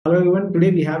Hello everyone.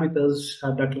 Today we have with us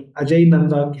Dr. Ajay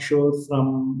Nanda Kishore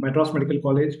from Madras Medical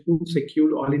College, who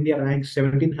secured All India rank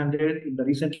 1700 in the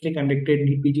recently conducted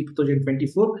NEET-PG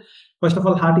 2024. First of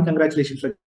all, hearty congratulations,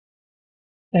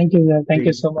 Thank you, sir. Thank you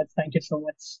Ajay. so much. Thank you so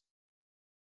much.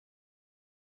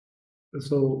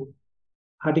 So,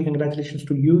 hearty congratulations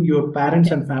to you, your parents,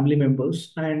 Yeah. and family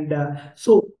members. And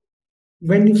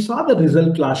when you saw the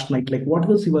result last night, like what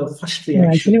was your first Actually,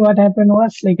 reaction? what happened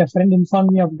was like a friend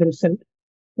informed me of the result.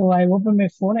 So I opened my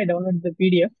phone, I downloaded the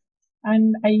PDF,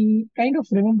 and I kind of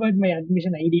remembered my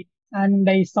admission ID. And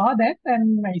I saw that,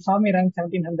 and I saw my rank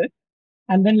 1700.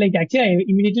 And then, like, actually, I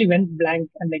immediately went blank,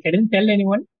 and like, I didn't tell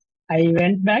anyone. I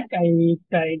went back, I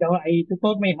took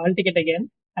out my hall ticket again,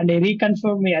 and I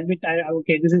reconfirmed my admit.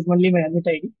 Okay, this is only my admit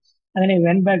ID. And then I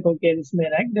went back, okay, this is my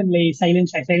rank. Then like,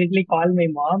 I silently called my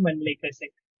mom, and like, I said,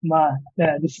 Ma,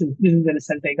 this is the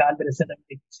result. I got the result.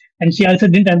 And she also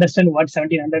didn't understand what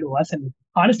 1700 was. And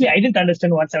honestly, I didn't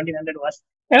understand what 1700 was.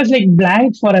 I was like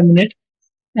blank for a minute.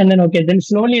 And then, okay, then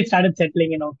slowly it started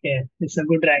settling in, okay, it's a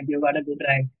good rank. You got a good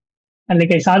rank. And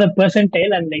like I saw the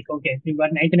percentile and like, okay, you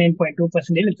got 99.2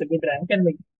 percentile, it's a good rank. And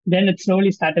like, then it slowly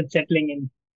started settling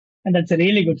in. And that's a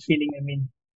really good feeling. I mean,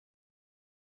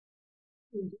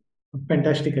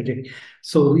 Fantastic, Ajay.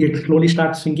 So it slowly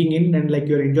starts sinking in, and like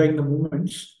you're enjoying the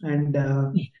moments. And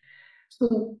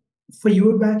so for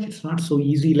your batch, it's not so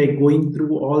easy, like going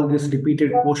through all this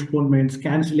repeated postponements,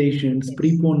 cancellations, yes,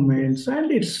 preponements, yes.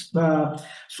 and it's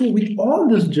so with all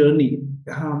this journey,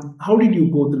 how did you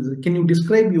go through this? Can you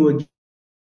describe your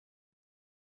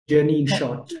journey in Oh,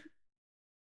 short?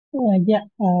 yeah,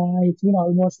 it's been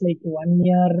almost like 1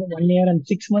 year and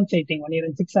 6 months, I think, 1 year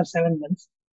and 6 or 7 months.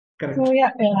 So Correct.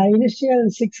 yeah,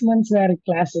 initial 6 months were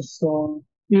classes. So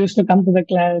we used to come to the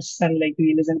class and like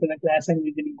we listen to the class and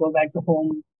we then go back to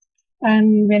home.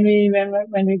 And when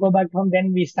we go back home,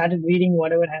 then we started reading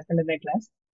whatever happened in the class.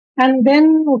 And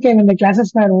then okay, when the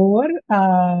classes were over,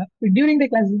 during the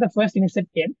classes, the first initiative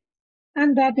came,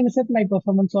 and that initiative my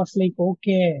performance was like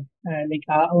okay,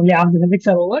 only half the subjects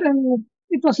are over, and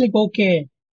it was like okay.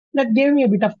 That gave me a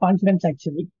bit of confidence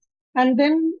actually. And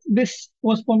then this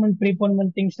postponement,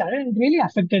 preponement thing started, and it really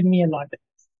affected me a lot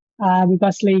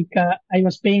because I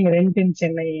was paying rent in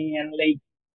Chennai, and like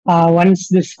once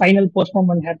this final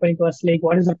postponement happened, it was like,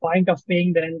 what is the point of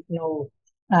paying the rent now?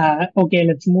 Okay,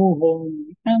 let's move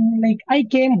home. And like I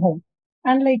came home,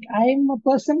 and like I'm a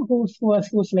person who's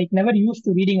like never used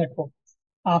to reading at home.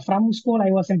 From school,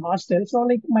 I was in hostel, so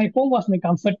like my home was my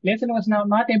comfort place, and I was now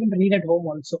not able to read at home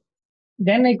also.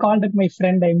 Then I called up my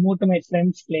friend. I moved to my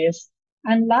friend's place.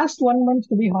 And last 1 month,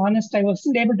 to be honest, I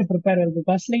wasn't able to prepare well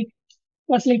because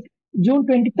was like June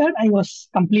 23rd, I was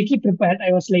completely prepared.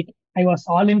 I was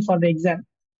all in for the exam.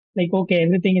 Like, okay,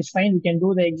 everything is fine. We can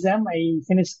do the exam. I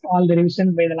finished all the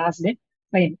revision by the last day.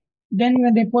 Fine. Then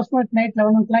when they postponed at night,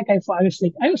 11 o'clock,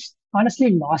 I was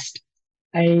honestly lost.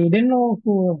 I didn't know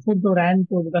who to run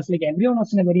to because like everyone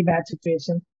was in a very bad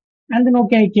situation. And then,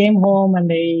 okay, I came home and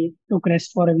I took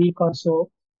rest for a week or so.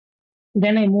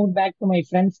 Then I moved back to my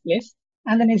friend's place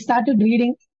and then I started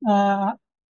reading. To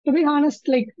be honest,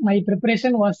 like my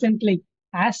preparation wasn't like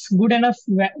as good enough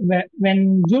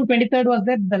when June 23rd was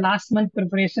there, the last month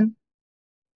preparation.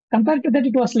 Compared to that,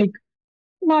 it was like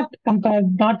not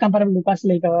comparable because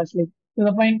like I was like to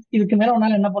the point, இதுக்கு மேல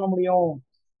உன்னால என்ன பண்ண முடியும்?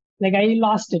 Like I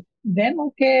lost it. Then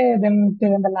okay, then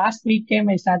when the last week came,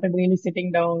 I started really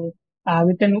sitting down.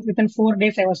 Within 4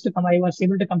 days, I was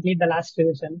able to complete the last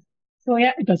revision. So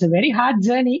yeah, it was a very hard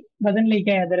journey. But then like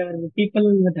there were people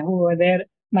who were there.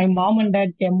 My mom and dad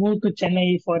came moved to Chennai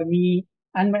for me,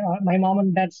 and my mom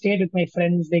and dad stayed with my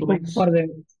friends. They So cooked for nice. them.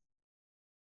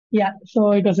 Yeah, so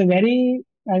it was a very.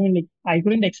 I mean, like I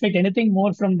couldn't expect anything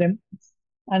more from them.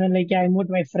 And then like yeah, I moved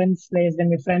to my friend's place.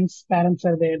 Then my friend's parents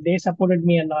are there. They supported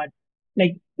me a lot.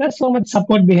 Like there's so much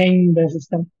support behind the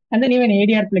system. And then even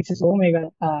ADrPLEXUS, oh my god,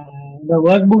 the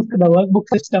workbook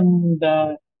system, the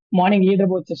morning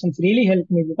leaderboard sessions really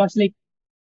helped me because like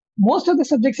most of the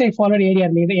subjects I followed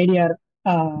ADR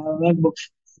workbooks.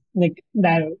 Like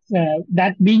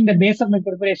that being the base of my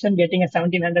preparation, getting a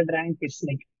 1700 rank is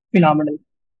like phenomenal.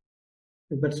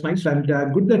 That's nice, and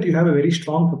good that you have a very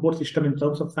strong support system in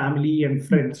terms of family and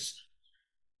friends.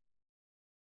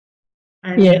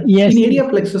 And Yeah, in yes. area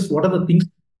plexus, what are the things?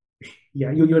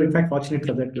 Yeah, you're in fact fortunate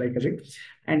for that, like Ajay.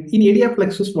 And in area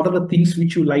plexus, what are the things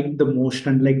which you like the most,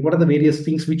 and like what are the various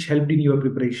things which helped in your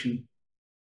preparation?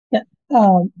 Yeah.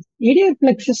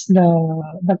 ADrPLEXUS,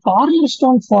 the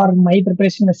cornerstone for my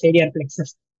preparation is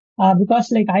ADrPLEXUS. Because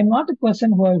like I'm not a person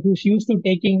who's used to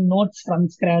taking notes from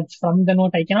scratch from the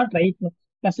note. I cannot write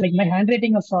because like my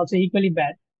handwriting is also equally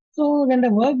bad. So when the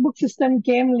workbook system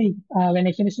came, like when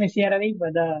I finished my CRRE,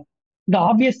 but the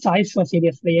obvious choice was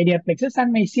ADF, the ADrPLEXUS,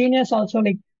 and my seniors also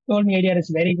like told me ADR is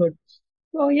very good.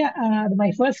 So yeah,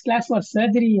 my first class was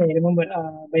surgery. I remember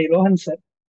by Rohan sir,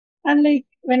 and like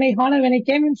when I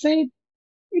came inside,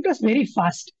 it was very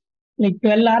fast. Like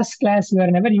 12 hours class, we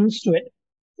were never used to it.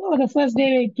 So the first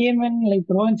day I came in, like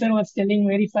Rohan sir was telling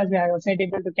very fast, I was not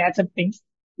able to catch up things.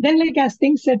 Then like as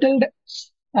things settled,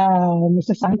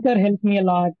 Mr. Sankar helped me a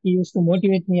lot. He used to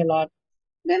motivate me a lot.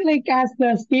 Then like as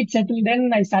the speed settled,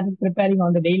 then I started preparing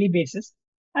on the daily basis.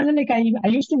 And then like I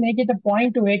used to make it a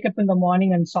point to wake up in the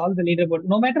morning and solve the leaderboard.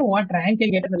 No matter what rank I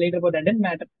get in the leaderboard, that didn't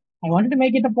matter. I wanted to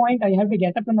make it a point. I have to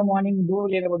get up in the morning, do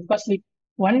leaderboard because like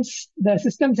once the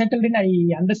system settled in,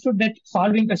 I understood that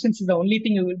solving questions is the only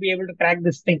thing you will be able to crack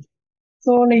this thing.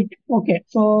 So like okay,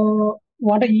 so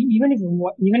even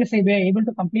if I were able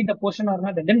to complete the portion or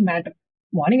not, that didn't matter.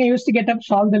 Morning I used to get up,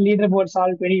 solve the leaderboard,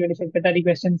 solve 20, 25, 30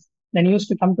 questions. Then I used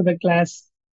to come to the class.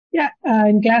 Yeah,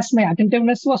 in class my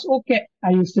attentiveness was okay.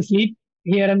 I used to sleep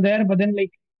here and there, but then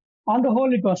like on the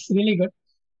whole it was really good.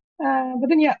 But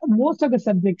then yeah, most of the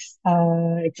subjects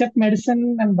except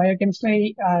medicine and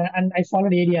biochemistry, and I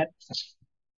followed ADR.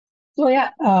 So yeah,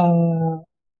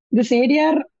 this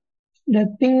ADR, the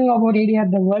thing about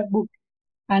ADR, the workbook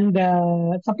and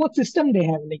the support system they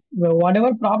have, like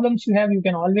whatever problems you have, you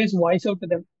can always voice out to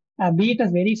them. Be it a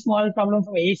very small problem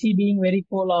from AC being very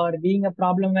cool or being a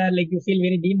problem where like you feel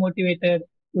very demotivated,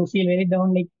 you feel very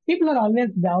down. Like people are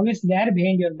always there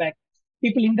behind your back.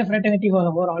 People in the fraternity who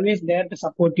are always there to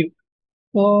support you.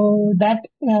 So that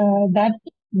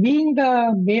being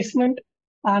the basement,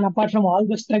 and apart from all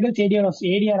the struggles,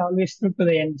 ADR always stood to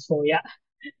the end. So yeah.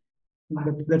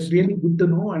 That's really good to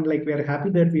know, and like we are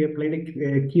happy that we have played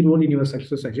a key role in your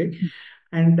success, Ajay.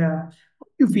 And how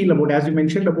do you feel about, as you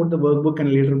mentioned about the workbook and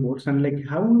leaderboards, and like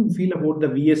how do you feel about the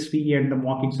VSV and the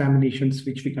mock examinations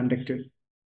which we conducted?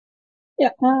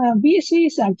 Yeah, VSV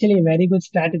is actually a very good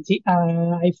strategy.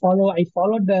 I followed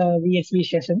the VSV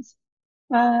sessions.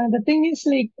 The thing is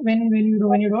like when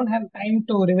you don't have time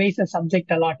to revise a subject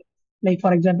a lot. Like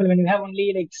for example, when you have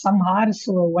only like some hours,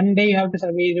 so one day you have to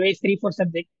revise 3, 4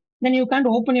 subjects, then you can't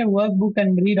open your workbook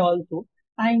and read all through.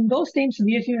 And those times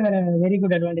VSV are a very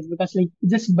good advantage because like you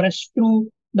just brush through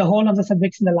the whole of the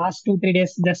subjects in the last 2, 3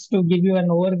 days just to give you an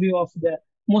overview of the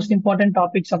most important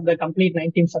topics of the complete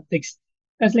 19 subjects.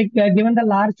 Because like given the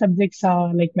large subjects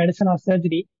like medicine or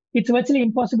surgery, it's virtually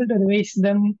impossible to revise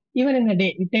them even in a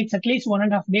day. It takes at least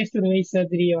 1.5 days to revise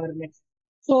surgery or medicine.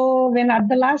 So when at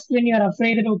the last, when you're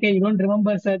afraid that okay, you don't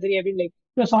remember surgery, I mean like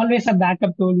there's always a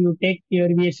backup tool. You take your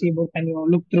VSV book and you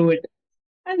look through it,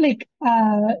 and like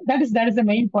that is the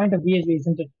main point of VSV,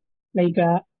 isn't it? Like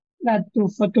that to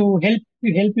help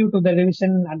you to the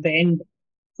revision at the end.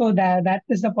 So that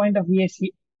is the point of VSV.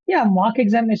 Yeah, mock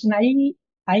examination.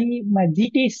 My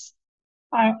GTs.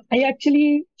 I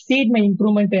actually see my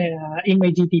improvement in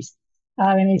my GTs.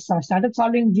 When I started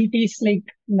solving GTs, like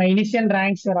my initial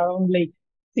ranks were around like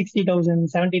 60,000,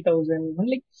 70,000.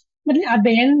 Like, but at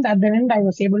the end, I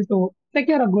was able to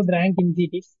secure a good rank in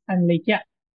GTs. And like, yeah,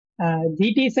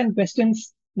 GTs and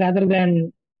questions rather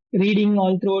than reading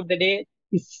all throughout the day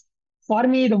is for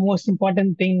me the most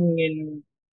important thing in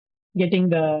getting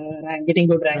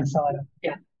good ranks or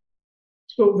yeah.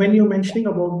 So when you're mentioning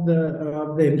about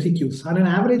the MCQs, on an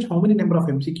average, how many number of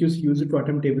MCQs you use to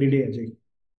attempt every day, Ajay?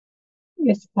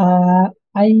 Yes,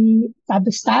 I at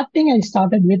the starting I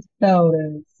started with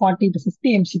 40 to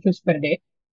 50 MCQs per day.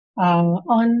 At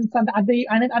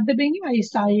the beginning I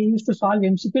used to solve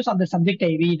MCQs of the subject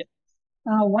I read.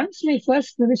 Once my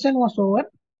first revision was over,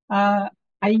 I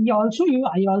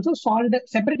also solved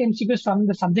separate MCQs from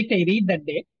the subject I read that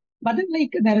day. But then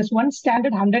like there is one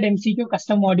standard 100 MCQ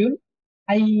custom module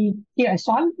I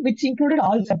solved which included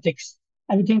all subjects,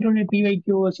 which included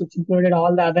PYQs, which included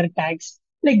all the other tags.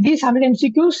 Like these 100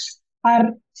 MCQs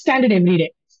are standard every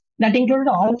day. That included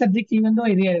all subjects, even though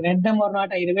I read them or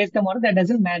not, I revised them or not, that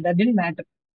doesn't matter. That didn't matter.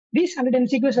 These 100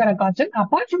 MCQs were a constant.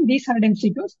 Apart from these 100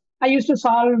 MCQs, I used to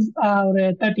solve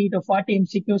 30 to 40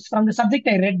 MCQs from the subject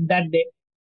I read that day.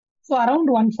 So around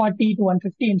 140 to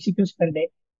 150 MCQs per day.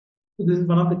 So this is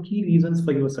one of the key reasons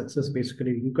for your success.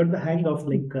 Basically, you got the hang of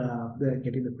like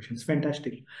getting the questions.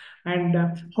 Fantastic. And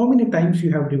how many times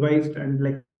you have revised, and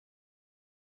like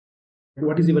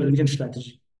what is your revision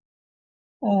strategy?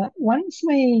 Once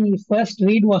my first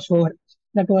read was over,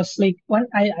 that was like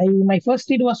my first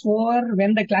read was over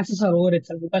when the classes are over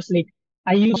itself because like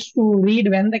I used to read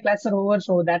when the classes are over,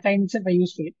 so that time itself I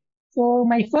used to read. So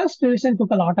my first revision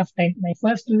took a lot of time. My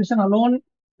first revision alone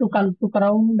took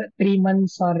around 3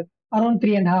 months or around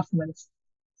 3.5 months.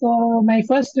 So my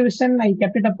first revision, I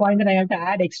kept it a point that I have to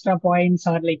add extra points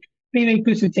or like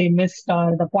prerequisites which I missed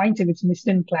or the points which missed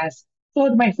in class.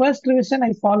 So my first revision,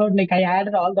 I followed like I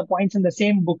added all the points in the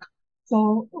same book.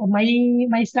 So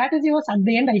my strategy was at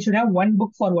the end I should have one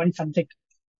book for one subject.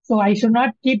 So I should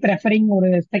not keep referring or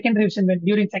a second revision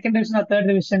during second revision or third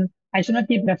revision. I should not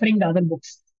keep referring the other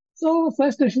books. So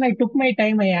first revision, I took my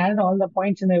time. I added all the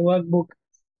points in the workbook.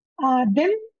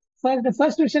 Then for the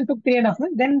first revision took 3.5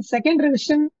 months. Then second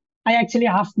revision, I actually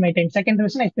halved my time. Second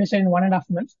revision, I finished in 1.5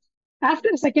 months. After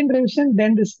second revision,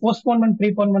 then this postponement,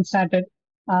 preponement started.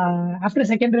 After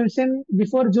second revision,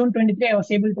 before June 23, I was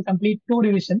able to complete two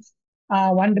revisions.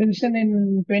 One revision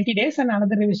in 20 days and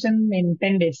another revision in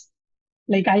 10 days.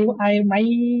 Like I'll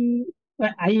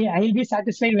be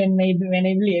satisfied when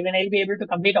I'll be able to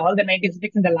complete all the 90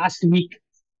 subjects in the last week.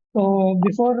 So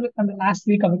before on the last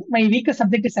week of it, my weakest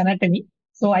subject is anatomy.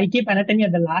 So I keep anatomy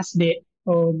at the last day.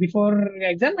 So before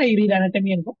exam, I read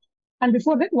anatomy and go. And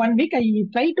before that, 1 week, I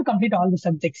try to complete all the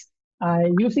subjects.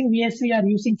 Using VSV or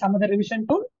using some other revision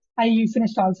tool, I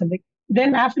finished all subjects.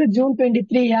 Then after June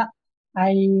 23, yeah,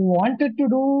 I wanted to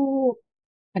do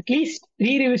at least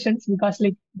three revisions because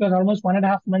like it was almost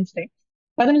 1.5 months time.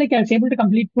 But then like I was able to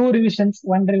complete two revisions,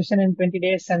 one revision in 20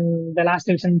 days and the last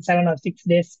revision in 7 or 6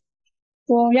 days.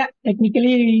 So yeah,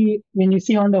 technically when you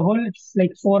see on the whole, it's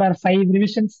like 4 or 5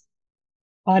 revisions,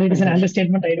 or it is an Fantastic.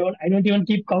 understatement. I don't even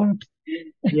keep count.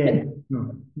 Yeah,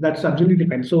 no, that's absolutely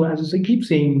fine. So as I keep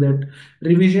saying that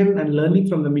revision and learning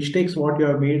from the mistakes what you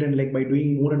have made and like by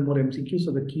doing more and more MCQs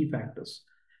are the key factors.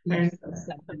 Yes, And yes,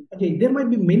 absolutely. okay, there might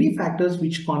be many factors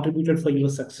which contributed for your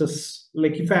success.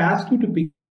 Like if I ask you to pick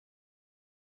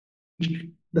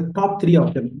the top three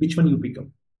of them, which one you pick up?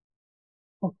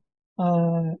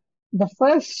 Okay. The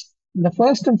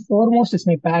first and foremost is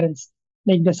my parents.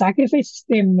 Like the sacrifice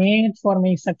they made for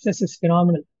my success is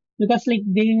phenomenal. Because like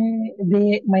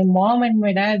my mom and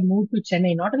my dad moved to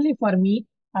Chennai, not only for me,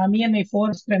 me and my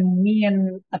four friends, me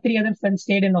and three other friends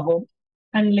stayed in a home.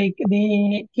 And like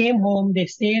they came home, they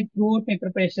stayed throughout my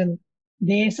preparation.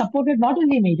 They supported not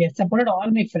only me, they supported all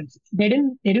my friends. They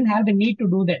didn't have the need to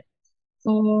do that.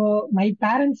 So my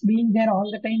parents being there all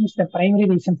the time is the primary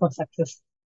reason for success.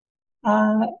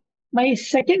 Uh, my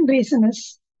second reason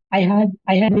is I had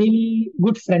really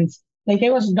good friends. Like I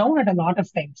was down at a lot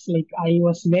of times. Like I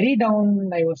was very down.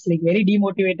 I was like very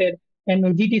demotivated, and my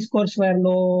GT scores were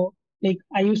low. Like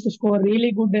I used to score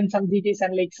really good in some GTs,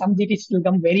 and like some GTs will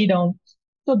come very down.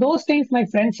 So those times my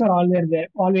friends were always there,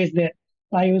 always there.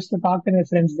 So I used to talk to my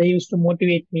friends. They used to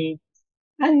motivate me.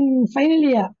 And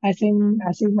finally, yeah,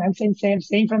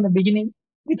 saying from the beginning,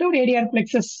 without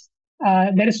ADrPLEXUS,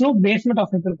 there is no basement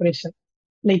of my preparation.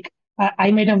 Like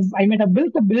I might have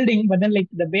built a building, but then like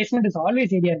the basement is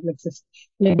always ADrPLEXUS.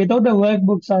 Like without the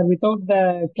workbooks or without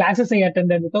the classes I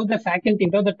attended, without the faculty,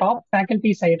 without the top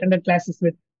faculties I attended classes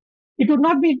with, it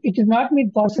is not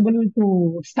made possible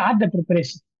to start the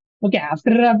preparation. Okay,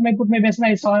 after I put my best,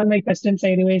 I solved my questions,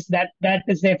 I realized that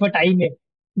is the effort I made.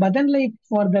 But then, like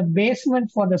for the basement,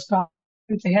 for the start,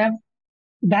 which I have,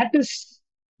 that is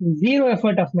zero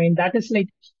effort of mine. That is like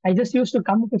I just used to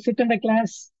come to sit in the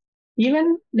class.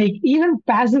 Even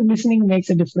passive listening makes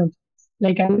a difference.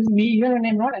 Like even when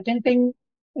I'm not attending,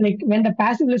 like when the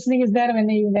passive listening is there,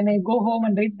 when I go home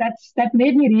and read, that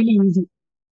made me really easy.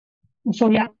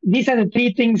 So yeah, these are the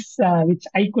three things which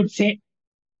I could say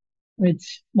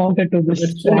which mounted to this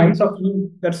That's so rank. nice of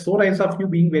you. That's so nice of you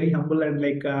being very humble and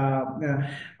like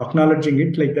acknowledging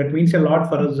it. Like that means a lot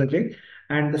for us, Ajay.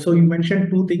 And so you mentioned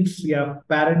two things, yeah,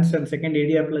 parents and second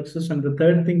ADR plexus, and the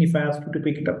third thing, if I ask you to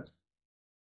pick it up.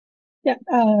 Yeah,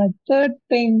 third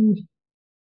thing,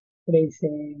 what I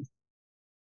say,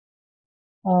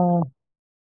 uh,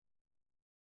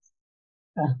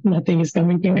 nothing is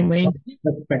coming to my mind.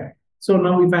 That's fair. So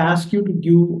now, if I ask you to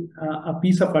give a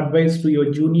piece of advice to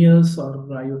your juniors or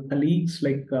your colleagues,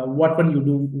 like what one you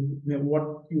do,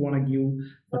 what you want to give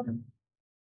for them.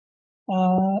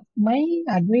 My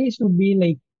advice would be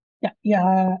like,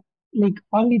 yeah, like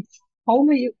only how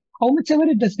many, how much ever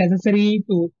it is necessary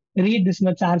to read this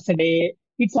much hours a day.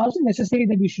 It's also necessary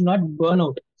that you should not burn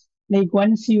out. Like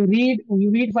once you read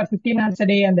for 15 hours a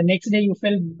day, and the next day you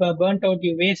feel burnt out,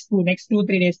 you waste next 2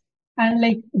 3 days, and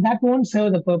like that won't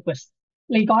serve the purpose.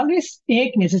 Like always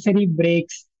take necessary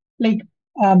breaks. Like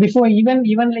before even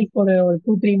like for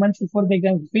 2 3 months before the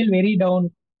exam, you feel very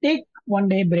down, take 1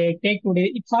 day break, take 2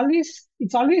 days.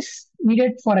 It's always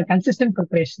needed for a consistent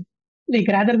preparation. Like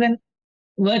rather than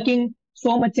working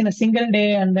so much in a single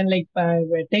day and then like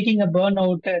taking a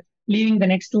burnout, leaving the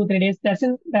next 2 3 days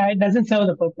doesn't serve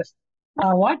the purpose.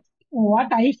 What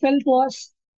I felt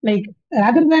was Like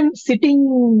rather than sitting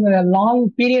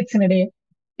long periods in a day,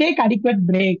 take adequate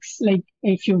breaks. Like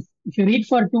if you read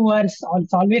for 2 hours,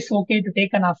 it's always okay to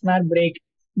take an half an hour break.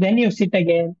 Then you sit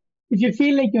again. If you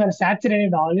feel like you are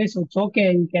saturated, always it's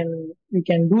okay. You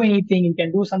can do anything. You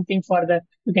can do something for the.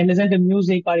 You can listen to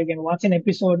music or you can watch an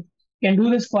episode. You can do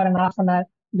this for an half an hour.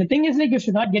 The thing is like you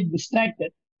should not get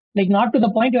distracted. Like not to the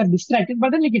point you are distracted,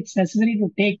 but then like it's necessary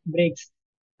to take breaks.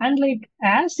 And like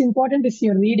as important as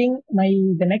your reading,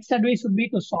 the next advice would be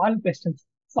to solve questions.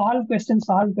 Solve questions,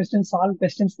 solve questions, solve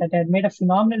questions that had made a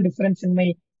phenomenal difference in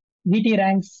my DT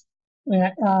ranks.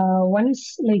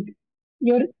 Once like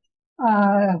your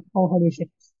how do you say?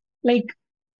 Like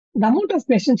the amount of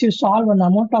questions you solve and the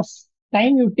amount of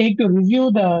time you take to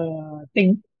review the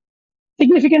thing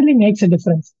significantly makes a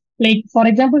difference. Like for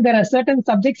example, there are certain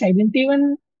subjects I didn't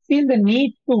even feel the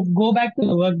need to go back to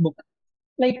the workbook.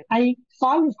 Like I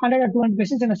solved 100 or 200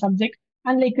 questions in a subject,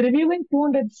 and like reviewing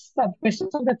 200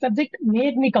 questions of that subject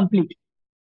made me complete.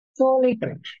 So like,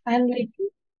 Correct. and like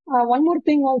one more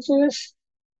thing also is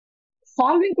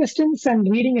solving questions and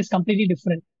reading is completely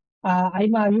different.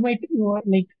 You might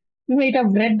like you might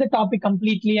have read the topic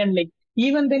completely, and like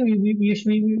even then we'd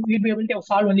be able to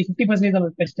solve only 50% of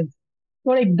the questions.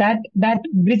 So like that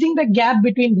bridging the gap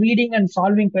between reading and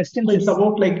solving So questions it's is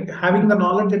about like having the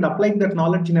knowledge and applying that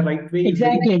knowledge in a right way is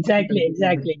very exactly, important exactly, in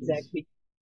that exactly, case. exactly.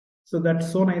 So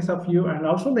that's so nice of you. And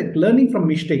also like learning from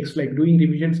mistakes, like doing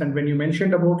revisions. And when you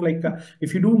mentioned about like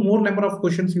if you do more number of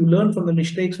questions, you learn from the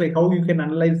mistakes, like how you can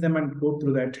analyze them and go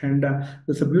through that. And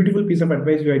that's a beautiful piece of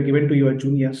advice you had given to your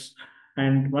juniors.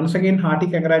 And once again, hearty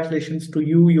congratulations to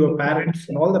you, your parents,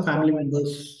 and Thank all you the so family much.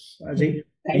 members. Ajay,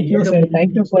 Thank enjoy you, the sir. Thank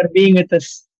you moment. for being with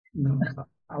us. No,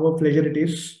 our pleasure it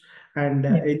is. And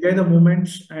Yeah, enjoy the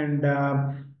moments and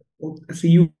see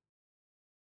you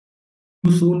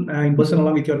soon in person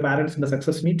along with your parents in the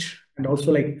success meet. And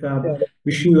also like sure.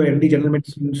 wish you your MD gentleman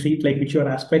seat like which you are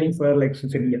aspiring for like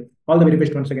since a year. All the very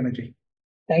best once again, Ajay.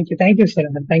 Thank you. Thank you, sir.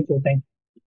 Thank you. Thank you.